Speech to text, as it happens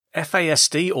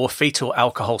FASD, or fetal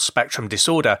alcohol spectrum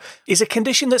disorder, is a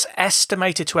condition that's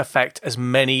estimated to affect as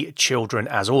many children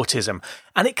as autism,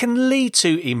 and it can lead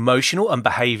to emotional and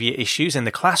behaviour issues in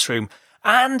the classroom,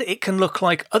 and it can look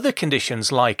like other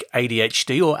conditions like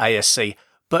ADHD or ASC,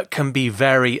 but can be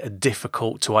very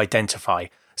difficult to identify.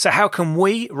 So how can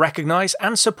we recognise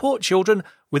and support children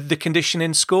with the condition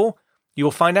in school?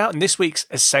 You'll find out in this week's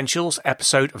Essentials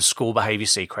episode of School Behaviour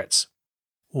Secrets.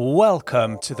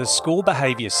 Welcome to the School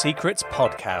Behaviour Secrets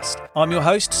podcast. I'm your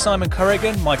host, Simon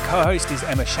Corrigan. My co-host is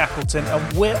Emma Shackleton,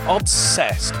 and we're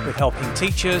obsessed with helping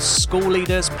teachers, school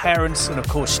leaders, parents, and of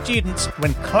course students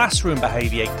when classroom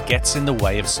behaviour gets in the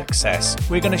way of success.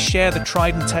 We're going to share the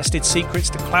tried and tested secrets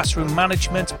to classroom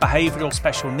management, behavioural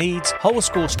special needs, whole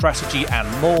school strategy,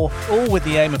 and more, all with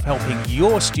the aim of helping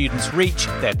your students reach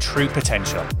their true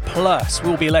potential. Plus,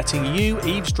 we'll be letting you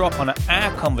eavesdrop on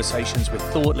our conversations with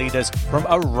thought leaders from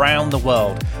around the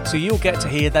world, so you'll get to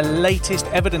hear the latest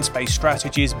evidence-based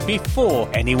strategies before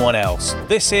anyone else.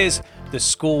 This is the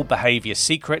School Behaviour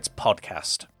Secrets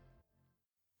podcast.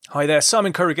 Hi there,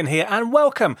 Simon Corrigan here, and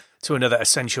welcome to another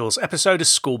Essentials episode of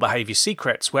School Behaviour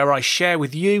Secrets, where I share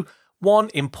with you one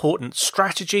important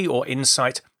strategy or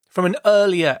insight from an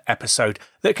earlier episode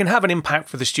that can have an impact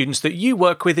for the students that you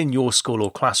work with in your school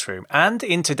or classroom. And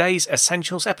in today's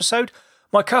Essentials episode,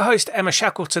 my co-host Emma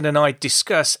Shackleton and I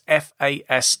discuss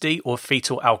FASD, or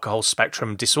fetal alcohol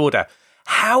spectrum disorder,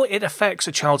 how it affects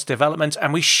a child's development,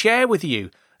 and we share with you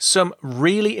some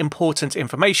really important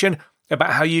information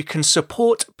about how you can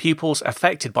support pupils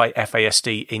affected by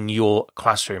FASD in your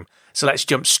classroom. So let's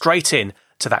jump straight in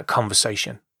to that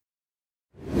conversation.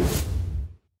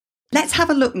 Let's have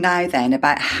a look now then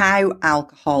about how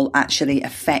alcohol actually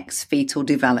affects fetal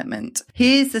development.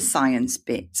 Here's the science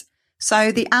bit.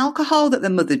 So the alcohol that the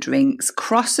mother drinks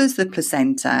crosses the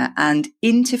placenta and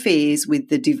interferes with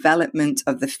the development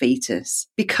of the fetus.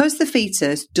 Because the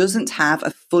fetus doesn't have a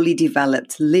fully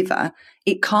developed liver,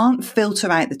 it can't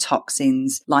filter out the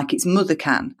toxins like its mother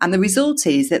can. And the result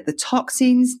is that the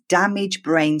toxins damage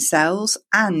brain cells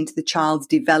and the child's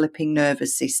developing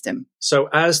nervous system. So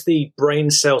as the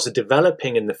brain cells are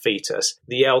developing in the fetus,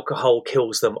 the alcohol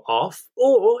kills them off.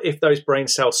 Or if those brain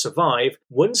cells survive,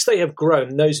 once they have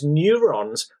grown, those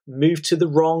neurons move to the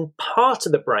wrong part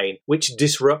of the brain, which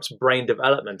disrupts brain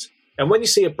development. And when you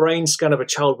see a brain scan of a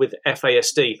child with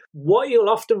FASD, what you'll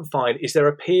often find is there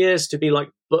appears to be like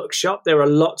buckshot. There are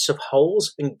lots of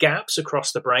holes and gaps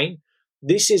across the brain.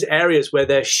 This is areas where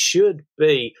there should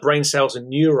be brain cells and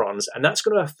neurons, and that's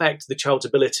going to affect the child's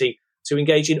ability to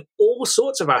engage in all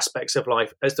sorts of aspects of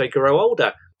life as they grow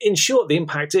older. In short, the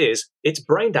impact is it's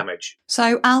brain damage.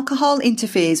 So alcohol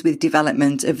interferes with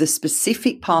development of the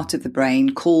specific part of the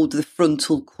brain called the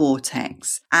frontal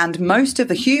cortex. And most of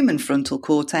the human frontal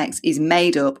cortex is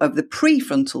made up of the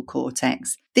prefrontal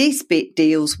cortex. This bit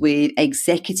deals with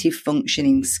executive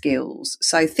functioning skills.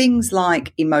 So things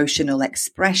like emotional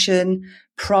expression,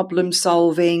 problem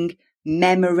solving,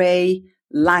 memory,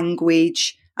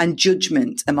 language, and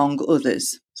judgment, among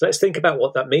others. So let's think about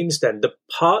what that means then. The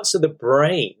parts of the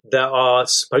brain that are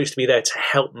supposed to be there to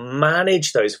help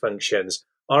manage those functions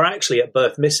are actually at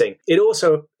birth missing. It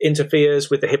also interferes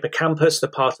with the hippocampus, the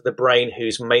part of the brain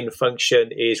whose main function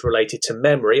is related to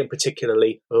memory, and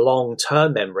particularly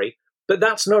long-term memory. But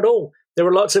that's not all. There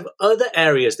are lots of other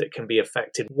areas that can be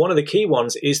affected. One of the key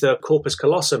ones is the corpus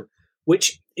callosum,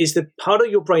 which is the part of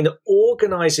your brain that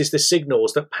organizes the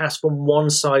signals that pass from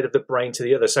one side of the brain to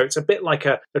the other. So it's a bit like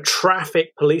a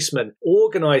traffic policeman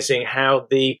organizing how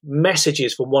the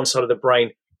messages from one side of the brain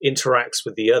interacts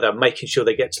with the other, making sure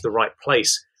they get to the right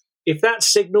place. If that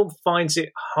signal finds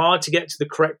it hard to get to the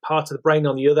correct part of the brain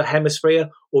on the other hemisphere,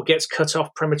 or gets cut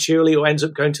off prematurely, or ends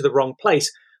up going to the wrong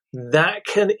place, that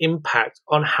can impact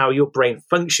on how your brain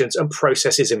functions and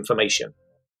processes information.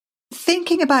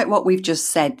 Thinking about what we've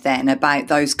just said then about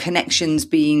those connections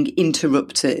being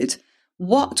interrupted,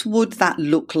 what would that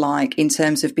look like in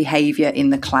terms of behaviour in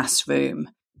the classroom?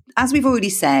 As we've already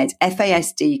said,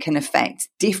 FASD can affect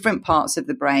different parts of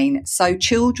the brain, so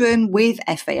children with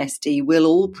FASD will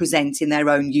all present in their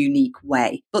own unique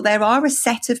way. But there are a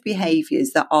set of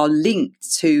behaviours that are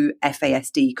linked to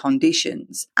FASD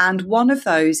conditions, and one of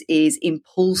those is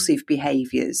impulsive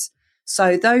behaviours.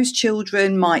 So those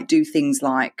children might do things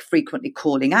like frequently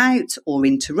calling out or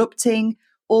interrupting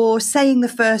or saying the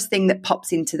first thing that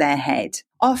pops into their head.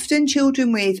 Often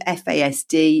children with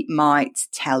FASD might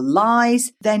tell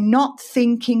lies. They're not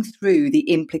thinking through the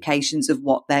implications of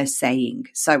what they're saying.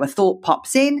 So a thought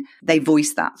pops in, they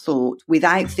voice that thought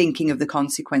without thinking of the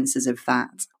consequences of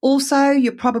that. Also,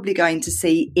 you're probably going to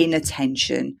see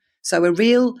inattention. So a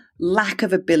real lack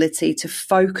of ability to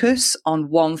focus on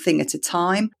one thing at a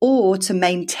time or to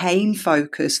maintain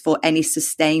focus for any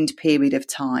sustained period of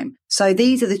time. So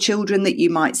these are the children that you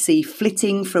might see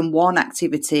flitting from one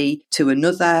activity to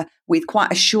another with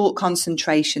quite a short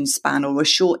concentration span or a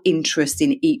short interest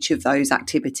in each of those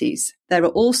activities. There are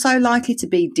also likely to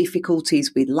be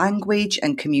difficulties with language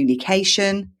and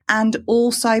communication, and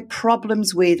also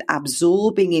problems with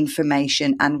absorbing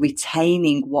information and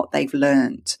retaining what they've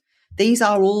learned. These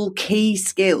are all key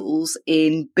skills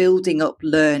in building up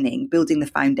learning, building the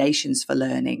foundations for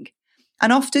learning.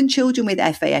 And often children with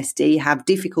FASD have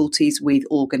difficulties with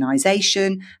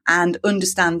organisation and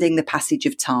understanding the passage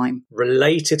of time.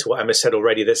 Related to what Emma said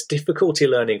already, there's difficulty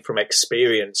learning from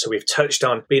experience. So we've touched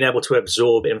on being able to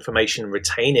absorb information and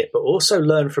retain it, but also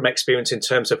learn from experience in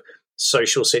terms of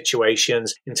social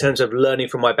situations, in terms of learning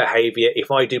from my behaviour.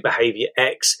 If I do behaviour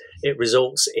X, it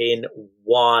results in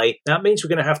Y. That means we're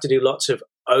going to have to do lots of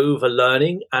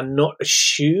overlearning and not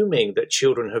assuming that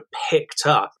children have picked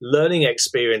up learning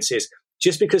experiences.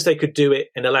 Just because they could do it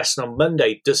in a lesson on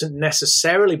Monday doesn't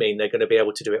necessarily mean they're going to be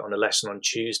able to do it on a lesson on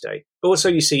Tuesday. Also,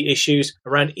 you see issues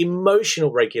around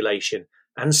emotional regulation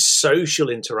and social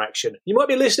interaction. You might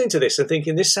be listening to this and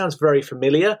thinking, this sounds very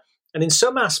familiar. And in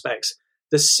some aspects,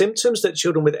 the symptoms that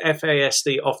children with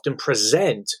FASD often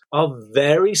present are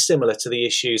very similar to the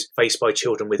issues faced by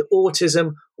children with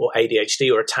autism or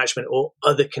ADHD or attachment or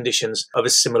other conditions of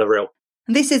a similar ilk.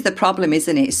 This is the problem,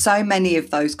 isn't it? So many of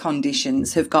those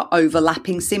conditions have got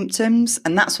overlapping symptoms,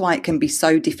 and that's why it can be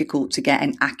so difficult to get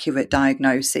an accurate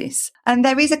diagnosis. And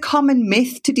there is a common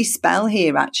myth to dispel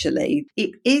here, actually.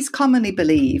 It is commonly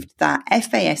believed that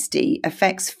FASD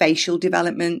affects facial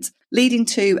development, leading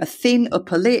to a thin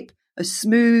upper lip, a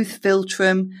smooth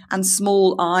philtrum, and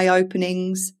small eye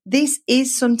openings. This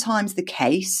is sometimes the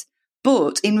case,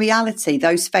 but in reality,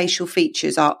 those facial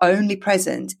features are only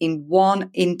present in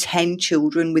 1 in 10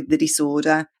 children with the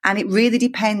disorder. And it really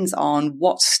depends on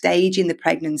what stage in the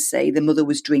pregnancy the mother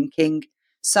was drinking.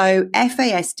 So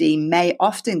FASD may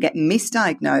often get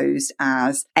misdiagnosed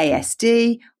as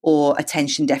ASD or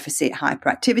attention deficit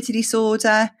hyperactivity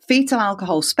disorder. Fetal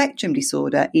alcohol spectrum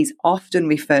disorder is often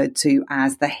referred to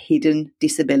as the hidden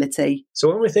disability. So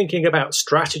when we're thinking about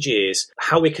strategies,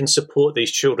 how we can support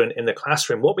these children in the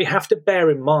classroom, what we have to bear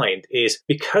in mind is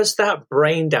because that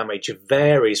brain damage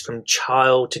varies from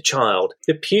child to child,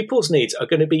 the pupil's needs are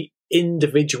going to be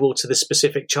individual to the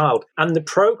specific child. And the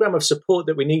program of support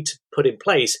that we need to put in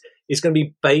place is going to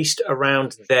be based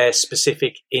around their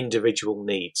specific individual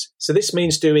needs. So this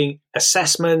means doing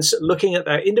assessments, looking at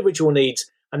their individual needs,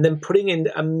 and then putting in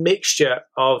a mixture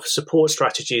of support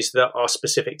strategies that are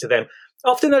specific to them.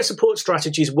 Often those support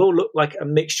strategies will look like a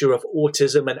mixture of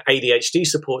autism and ADHD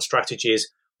support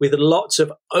strategies with lots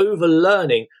of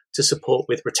overlearning to support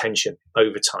with retention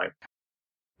over time.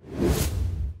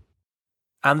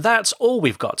 And that's all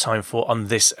we've got time for on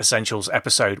this Essentials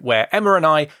episode, where Emma and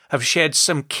I have shared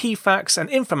some key facts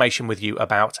and information with you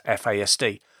about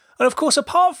FASD. And of course,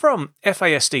 apart from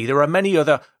FASD, there are many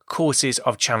other causes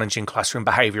of challenging classroom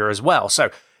behaviour as well.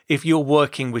 So if you're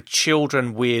working with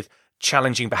children with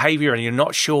challenging behaviour and you're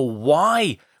not sure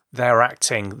why they're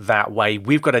acting that way,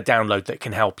 we've got a download that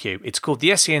can help you. It's called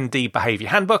the SEND Behaviour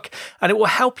Handbook, and it will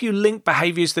help you link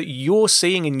behaviours that you're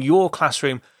seeing in your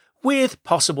classroom with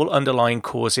possible underlying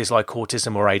causes like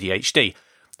autism or ADHD.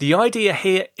 The idea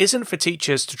here isn't for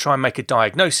teachers to try and make a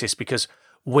diagnosis because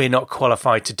we're not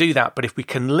qualified to do that, but if we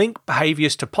can link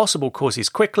behaviours to possible causes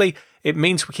quickly, it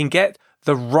means we can get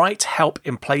the right help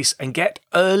in place and get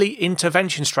early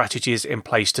intervention strategies in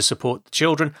place to support the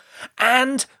children.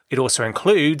 And it also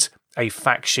includes a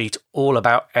fact sheet all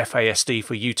about FASD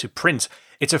for you to print.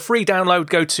 It's a free download.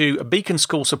 Go to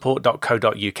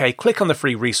beaconschoolsupport.co.uk, click on the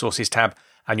free resources tab,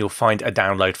 and you'll find a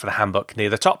download for the handbook near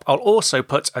the top. I'll also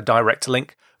put a direct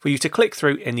link for you to click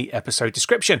through in the episode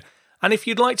description. And if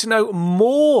you'd like to know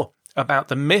more about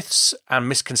the myths and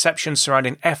misconceptions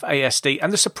surrounding FASD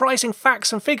and the surprising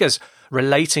facts and figures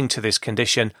relating to this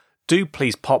condition, do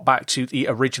please pop back to the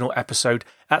original episode.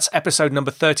 That's episode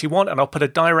number 31, and I'll put a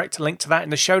direct link to that in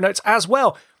the show notes as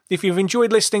well. If you've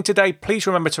enjoyed listening today, please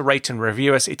remember to rate and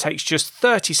review us. It takes just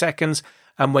 30 seconds.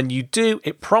 And when you do,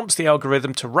 it prompts the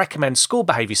algorithm to recommend School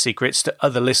Behaviour Secrets to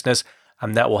other listeners,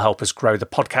 and that will help us grow the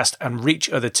podcast and reach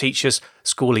other teachers,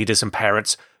 school leaders and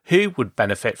parents who would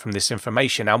benefit from this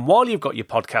information. And while you've got your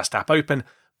podcast app open,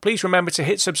 please remember to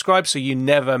hit subscribe so you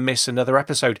never miss another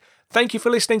episode. Thank you for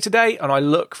listening today, and I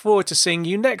look forward to seeing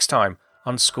you next time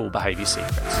on School Behaviour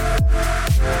Secrets.